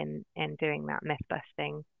role in doing that myth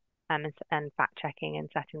busting, and fact checking and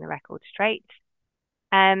setting the record straight.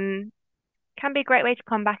 Um, can be a great way to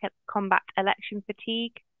combat election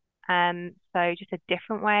fatigue. So just a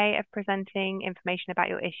different way of presenting information about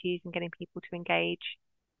your issues and getting people to engage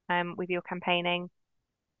with your campaigning.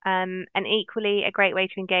 And equally, a great way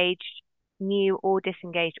to engage new or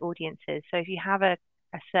disengaged audiences. So if you have a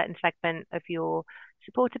certain segment of your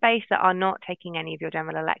supporter base that are not taking any of your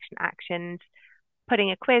general election actions,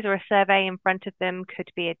 putting a quiz or a survey in front of them could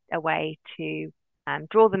be a way to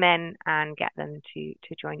draw them in and get them to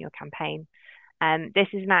join your campaign. This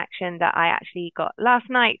is an action that I actually got last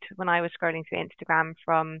night when I was scrolling through Instagram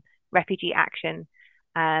from Refugee Action.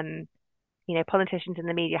 Politicians and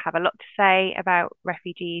the media have a lot to say about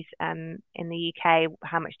refugees in the UK.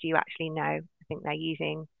 How much do you actually know? I think they're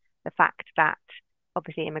using the fact that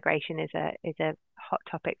obviously immigration is a hot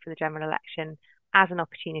topic for the general election as an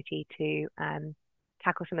opportunity to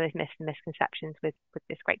tackle some of those myths and misconceptions with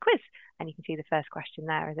this great quiz. And you can see the first question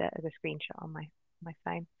there as a screenshot on my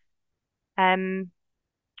phone.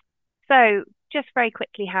 So just very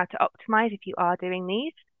quickly how to optimize if you are doing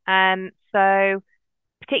these. So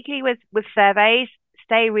particularly with surveys,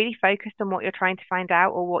 stay really focused on what you're trying to find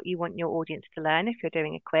out or what you want your audience to learn if you're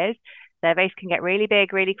doing a quiz. Surveys can get really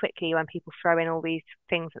big really quickly when people throw in all these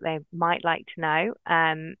things that they might like to know,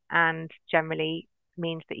 and generally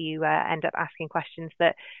means that you end up asking questions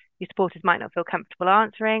that your supporters might not feel comfortable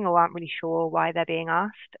answering or aren't really sure why they're being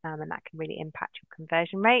asked, and that can really impact your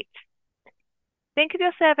conversion rate. Think of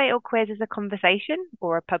your survey or quiz as a conversation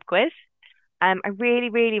or a pub quiz. I really,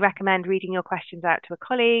 really recommend reading your questions out to a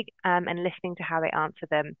colleague, and listening to how they answer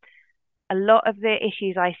them. A lot of the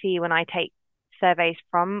issues I see when I take surveys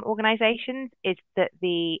from organisations is that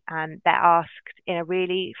they're asked in a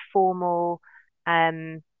really formal,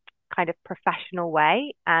 kind of professional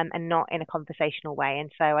way, and not in a conversational way.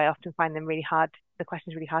 And so I often find the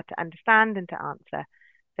questions really hard to understand and to answer.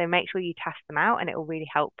 So make sure you test them out, and it will really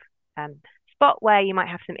help spot where you might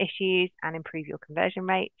have some issues and improve your conversion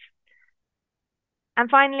rates. And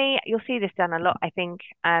finally, you'll see this done a lot, I think,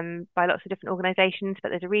 by lots of different organisations, but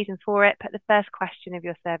there's a reason for it. Put the first question of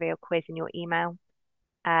your survey or quiz in your email.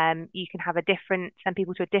 You can have send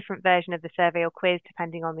people to a different version of the survey or quiz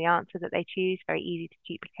depending on the answer that they choose. Very easy to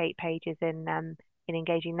duplicate pages in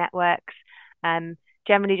engaging networks.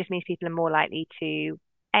 Generally just means people are more likely to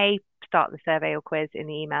start the survey or quiz in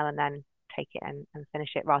the email and then take it and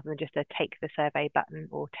finish it, rather than just a take the survey button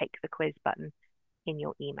or take the quiz button in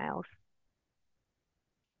your emails.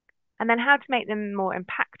 And then how to make them more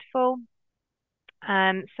impactful.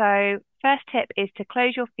 So first tip is to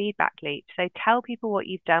close your feedback loop. So tell people what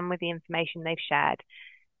you've done with the information they've shared.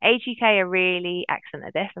 Age UK are really excellent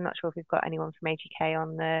at this. I'm not sure if we've got anyone from Age UK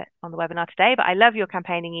on the webinar today, but I love your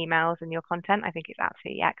campaigning emails and your content. I think it's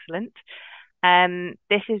absolutely excellent.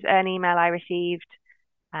 This is an email I received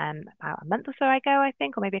about a month or so ago, I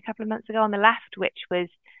think, or maybe a couple of months ago on the left, which was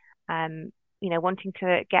wanting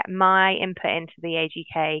to get my input into the Age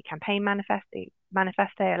UK campaign election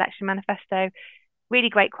manifesto. Really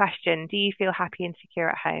great question. Do you feel happy and secure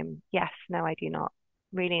at home? Yes, no, I do not.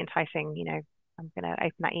 Really enticing. I'm going to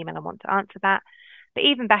open that email and want to answer that. But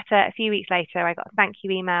even better, a few weeks later, I got a thank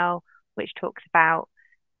you email, which talks about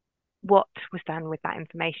what was done with that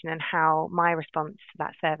information and how my response to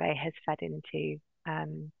that survey has fed into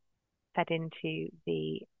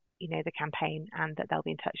the campaign, and that they'll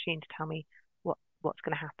be in touch soon to tell me what's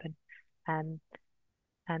going to happen.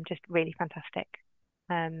 Just really fantastic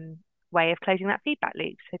way of closing that feedback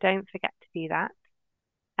loop. So don't forget to do that.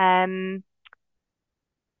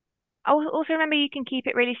 Also remember you can keep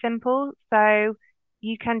it really simple. So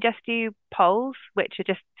You can just do polls, which are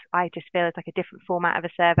just, I just feel it's like a different format of a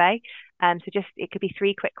survey. So just it could be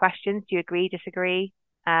three quick questions. Do you agree, disagree?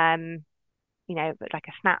 But like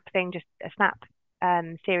a snap thing, just a snap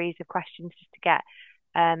series of questions just to get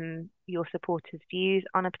your supporters' views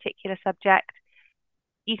on a particular subject.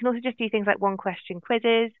 You can also just do things like one question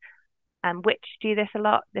quizzes, which do this a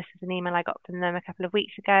lot. This is an email I got from them a couple of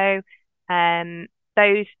weeks ago.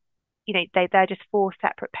 Those, they're just four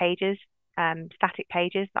separate pages, static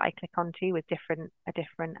pages that I click onto with a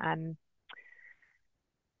different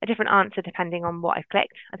answer depending on what I've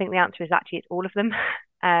clicked. I think the answer is actually it's all of them.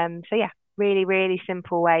 So yeah, really, really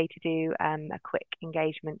simple way to do a quick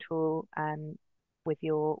engagement tool with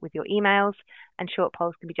your emails. And short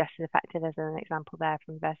polls can be just as effective as an example there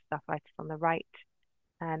from Versus Arthritis on the right.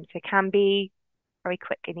 So it can be very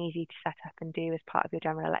quick and easy to set up and do as part of your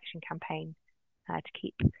general election campaign to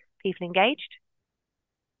keep people engaged.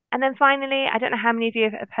 And then finally, I don't know how many of you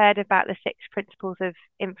have heard about the six principles of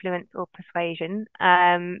influence or persuasion,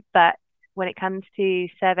 but when it comes to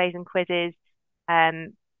surveys and quizzes,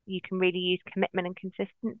 you can really use commitment and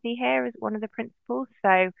consistency here as one of the principles.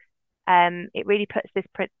 So it really puts this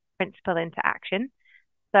principle into action.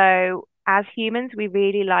 So as humans, we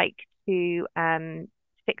really like to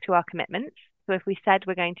stick to our commitments. So if we said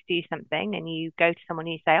we're going to do something and you go to someone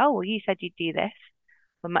and you say, oh, well, you said you'd do this,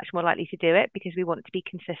 we're much more likely to do it because we want to be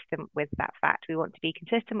consistent with that fact. We want to be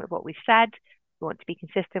consistent with what we've said. We want to be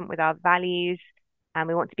consistent with our values, and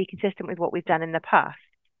we want to be consistent with what we've done in the past.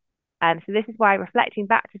 So this is why reflecting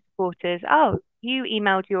back to supporters, oh, you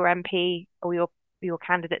emailed your MP or your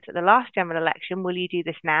candidates at the last general election. Will you do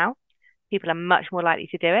this now? People are much more likely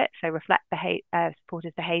to do it. So reflect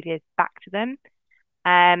supporters' behaviours back to them.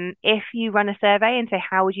 If you run a survey and say,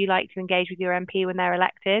 how would you like to engage with your MP when they're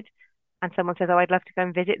elected? And someone says, oh, I'd love to go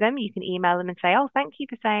and visit them. You can email them and say, oh, thank you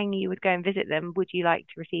for saying you would go and visit them. Would you like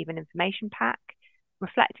to receive an information pack?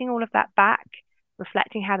 Reflecting all of that back,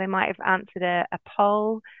 reflecting how they might have answered a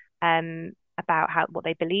poll about what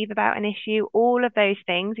they believe about an issue. All of those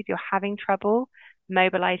things, if you're having trouble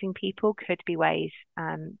mobilizing people, could be ways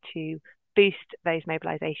to boost those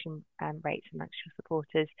mobilization rates amongst your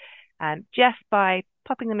supporters just by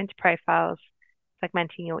popping them into profiles,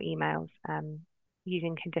 segmenting your emails,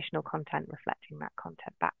 using conditional content, reflecting that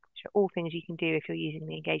content back, which are all things you can do if you're using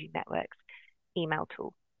the Engaging Networks email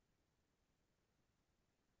tool.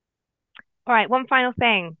 All right, one final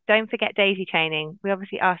thing. Don't forget daisy chaining. We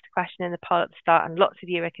obviously asked a question in the poll at the start, and lots of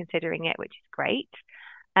you are considering it, which is great.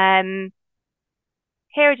 Here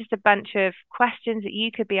are just a bunch of questions that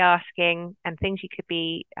you could be asking and things you could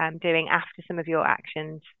be doing after some of your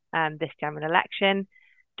actions this general election.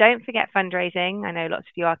 Don't forget fundraising. I know lots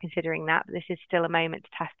of you are considering that, but this is still a moment to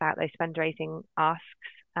test out those fundraising asks.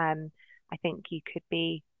 I think you could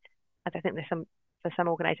be, I think for some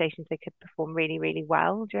organisations, they could perform really, really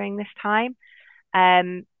well during this time.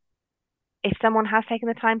 If someone has taken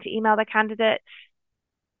the time to email their candidates,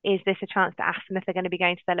 is this a chance to ask them if they're going to be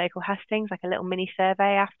going to their local hustings, like a little mini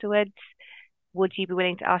survey afterwards? Would you be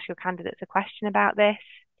willing to ask your candidates a question about this?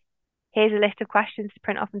 Here's a list of questions to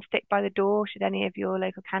print off and stick by the door should any of your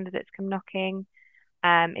local candidates come knocking.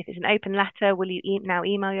 If it's an open letter, will you now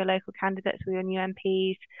email your local candidates or your new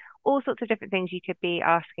MPs? All sorts of different things you could be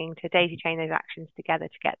asking to daisy chain those actions together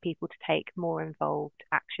to get people to take more involved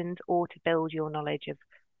actions or to build your knowledge of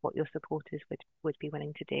what your supporters would be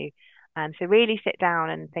willing to do. So really sit down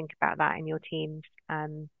and think about that in your teams.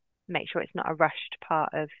 Make sure it's not a rushed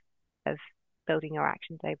part of building your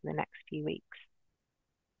actions over the next few weeks.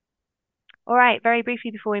 All right, very briefly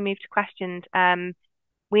before we move to questions,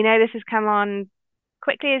 we know this has come on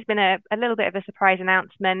quickly. It's been a little bit of a surprise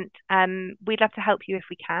announcement. We'd love to help you if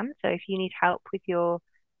we can. So if you need help with your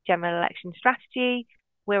general election strategy,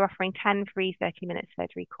 we're offering 10 free 30-minute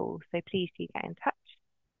surgery calls. So please do get in touch.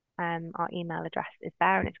 Our email address is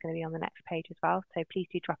there and it's going to be on the next page as well. So please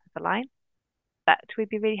do drop us a line. But we'd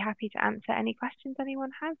be really happy to answer any questions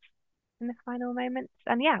anyone has in the final moments.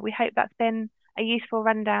 And yeah, we hope that's been a useful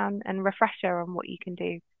rundown and refresher on what you can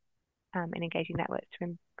do in Engaging Networks to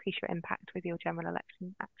increase your impact with your general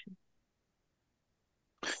election action.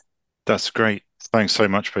 That's great. Thanks so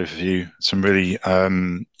much, both of you. Some really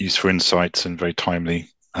useful insights and very timely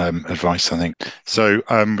advice, I think. So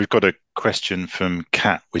we've got a question from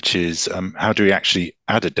Kat, which is, how do we actually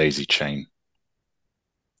add a daisy chain?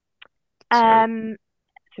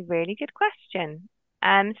 It's a really good question.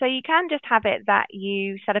 So you can just have it that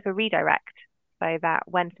you set up a redirect so that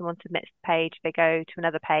when someone submits the page, they go to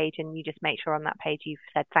another page and you just make sure on that page you've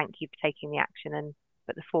said thank you for taking the action, and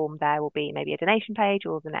but the form there will be maybe a donation page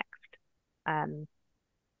or the next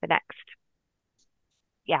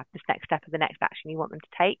this next step of the next action you want them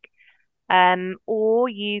to take. Or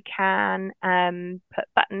you can put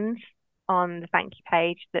buttons on the thank you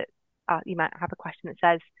page that you might have a question that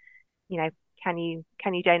says, can you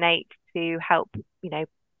donate to help,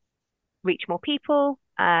 reach more people?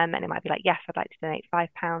 And it might be like, yes, I'd like to donate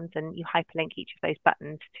 £5, and you hyperlink each of those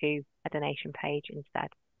buttons to a donation page instead,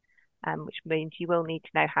 which means you will need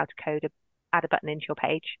to know how to add a button into your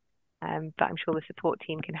page. But I'm sure the support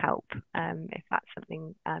team can help if that's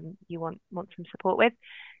something you want some support with.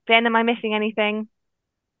 Ben, am I missing anything?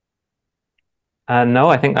 No,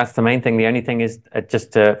 I think that's the main thing. The only thing is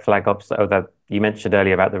just to flag up, so that you mentioned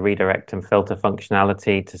earlier about the redirect and filter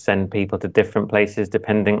functionality to send people to different places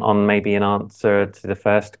depending on maybe an answer to the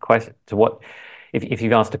first question. If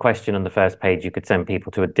you've asked a question on the first page, you could send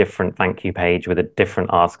people to a different thank you page with a different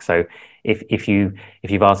ask. So if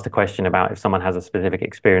you've asked a question about if someone has a specific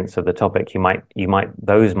experience of the topic,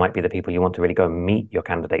 those might be the people you want to really go and meet your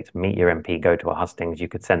candidates, meet your MP, go to a hustings. You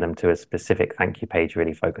could send them to a specific thank you page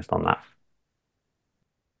really focused on that.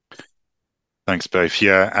 Thanks both.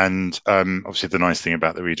 Yeah, and obviously the nice thing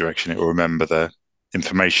about the redirection, it will remember the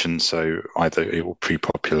information, so either it will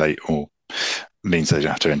pre-populate or means they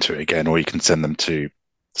don't have to enter it again, or you can send them to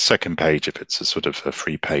the second page if it's a sort of a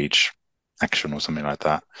free page action or something like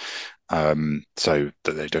that, so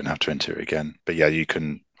that they don't have to enter it again. But yeah, you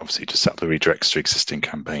can obviously just set up the redirects to existing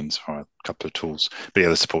campaigns or a couple of tools. But yeah,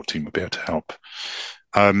 the support team will be able to help.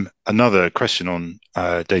 Another question on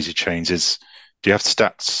daisy chains is, do you have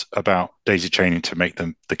stats about daisy chaining to make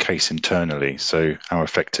them the case internally? So how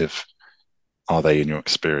effective are they in your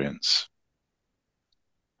experience?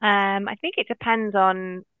 I think it depends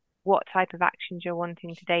on what type of actions you're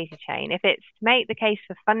wanting to daisy chain. If it's to make the case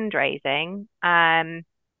for fundraising,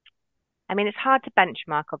 it's hard to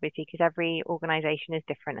benchmark, obviously, because every organization is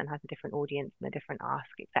different and has a different audience and a different ask,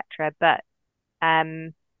 etc. But,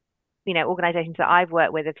 organizations that I've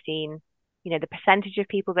worked with have seen, the percentage of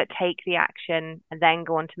people that take the action and then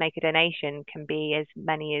go on to make a donation can be as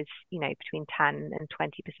many as, between 10 and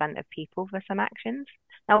 20% of people for some actions.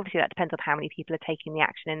 Now, obviously, that depends on how many people are taking the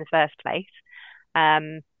action in the first place.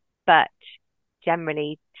 But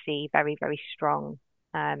generally see very, very strong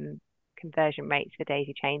conversion rates for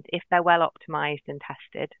daisy chains if they're well optimized and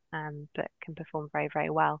tested, but can perform very, very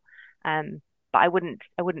well. But I wouldn't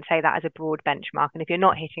say that as a broad benchmark. And if you're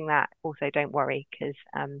not hitting that, also don't worry, because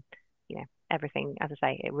everything, as I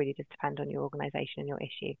say, it really does depend on your organization and your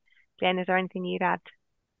issue. Jen, is there anything you'd add to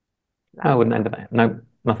that? I wouldn't end it. No,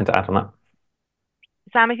 nothing to add on that.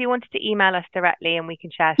 Sam, if you wanted to email us directly and we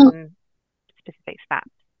can share some specific stats.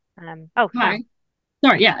 Hi.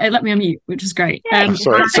 Sorry, yeah, it let me unmute, which is great.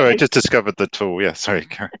 Sorry, I just discovered the tool. Yeah, sorry.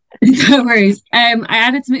 No worries. I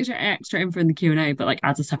added some extra info in the Q&A, but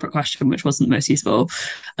as a separate question, which wasn't the most useful.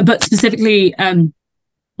 But specifically,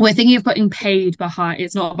 we're thinking of putting paid behind,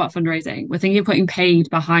 it's not about fundraising. We're thinking of putting paid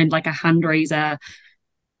behind a hand raiser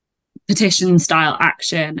petition style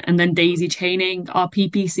action, and then daisy chaining our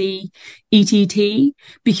PPC ETT,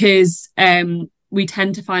 because we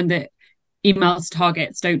tend to find that email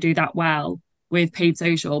targets don't do that well with paid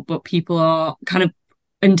social, but people are kind of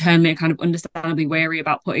internally understandably wary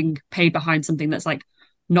about putting paid behind something that's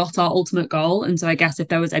not our ultimate goal. And so I guess if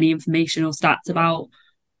there was any information or stats about,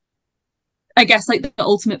 the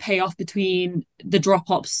ultimate payoff between the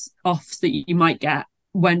offs that you might get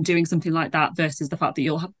when doing something like that versus the fact that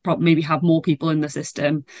you'll maybe have more people in the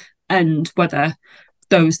system, and whether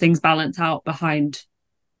those things balance out behind,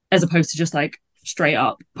 as opposed to just straight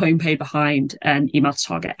up putting paid behind an email to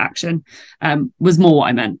target action, was more what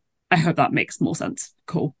I meant. I hope that makes more sense.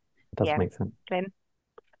 Cool. It does make sense. Glenn?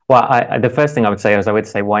 Well, the first thing I would say is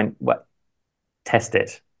why test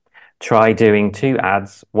it. Try doing 2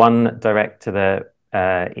 ads, one direct to the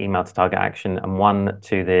email to target action and one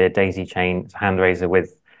to the daisy chain hand raiser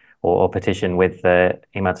with or petition with the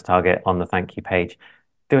email to target on the thank you page.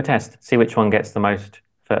 Do a test, see which one gets the most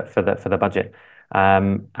for the budget.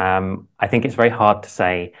 I think it's very hard to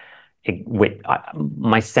say.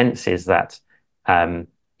 My sense is that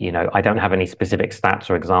I don't have any specific stats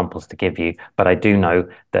or examples to give you, but I do know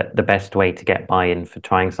that the best way to get buy-in for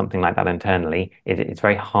trying something like that internally, it's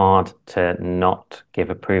very hard to not give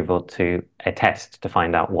approval to a test to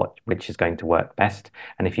find out which is going to work best.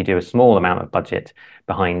 And if you do a small amount of budget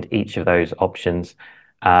behind each of those options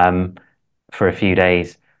for a few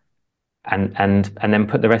days, and then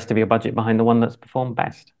put the rest of your budget behind the one that's performed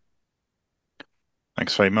best.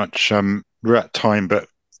 Thanks very much. We're at time, but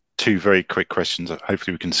 2 very quick questions that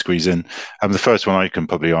hopefully we can squeeze in. The first one I can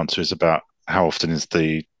probably answer is about how often is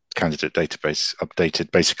the candidate database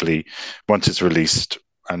updated? Basically, once it's released,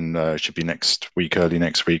 and should be next week, early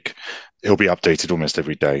next week. It'll be updated almost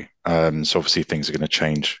every day. So obviously things are going to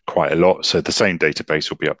change quite a lot. So the same database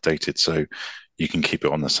will be updated, so you can keep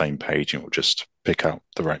it on the same page, and it will just pick out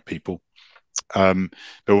the right people.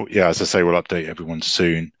 But yeah, as I say, we'll update everyone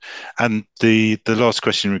soon. And the last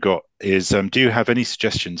question we got is, do you have any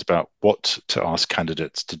suggestions about what to ask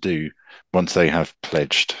candidates to do once they have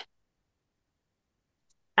pledged?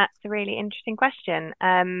 That's a really interesting question.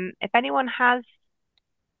 If anyone has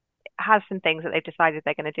some things that they've decided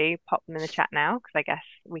they're going to do, pop them in the chat now, because I guess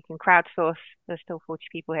we can crowdsource. There's still 40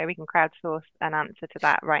 people here. We can crowdsource an answer to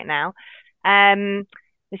that right now.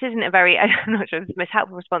 This isn't a very, I'm not sure it's the most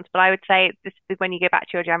helpful response, but I would say this is when you go back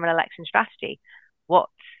to your general election strategy. What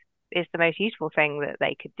is the most useful thing that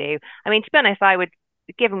they could do? I mean, to be honest, I would,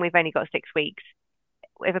 given we've only got 6 weeks,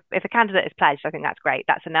 if a candidate is pledged, I think that's great.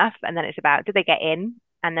 That's enough. And then it's about, do they get in?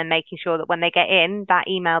 And then making sure that when they get in, that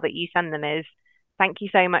email that you send them is, thank you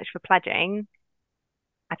so much for pledging.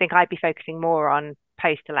 I think I'd be focusing more on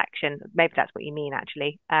post-election. Maybe that's what you mean,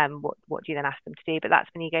 actually. What do you then ask them to do? But that's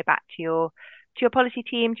when you go back to your policy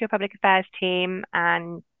team, to your public affairs team,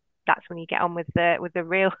 and that's when you get on with the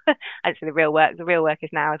real, I'd say the real work. The real work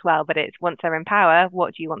is now as well. But it's once they're in power,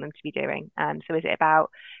 what do you want them to be doing? So is it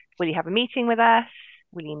about, will you have a meeting with us?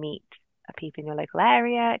 Will you meet people in your local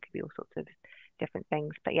area? It could be all sorts of different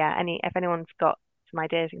things. But yeah, if anyone's got some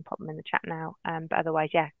ideas, you can pop them in the chat now. But otherwise,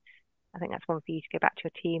 yeah, I think that's one for you to go back to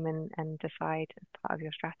your team and decide as part of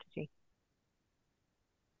your strategy.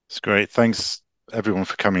 It's great. Thanks everyone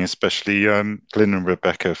for coming, especially Glyn and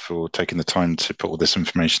Rebecca for taking the time to put all this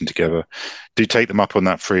information together. Do take them up on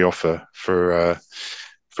that free offer for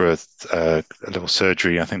a little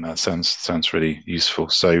surgery. I think that sounds really useful.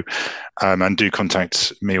 So, and do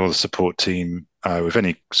contact me or the support team with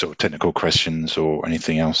any sort of technical questions or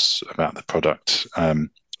anything else about the product.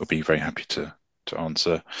 We'll be very happy to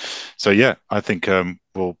answer. So yeah, I think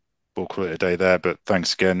we'll call it a day there. But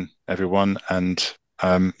thanks again, everyone, and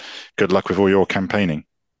good luck with all your campaigning.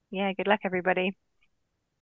 Yeah, good luck, everybody.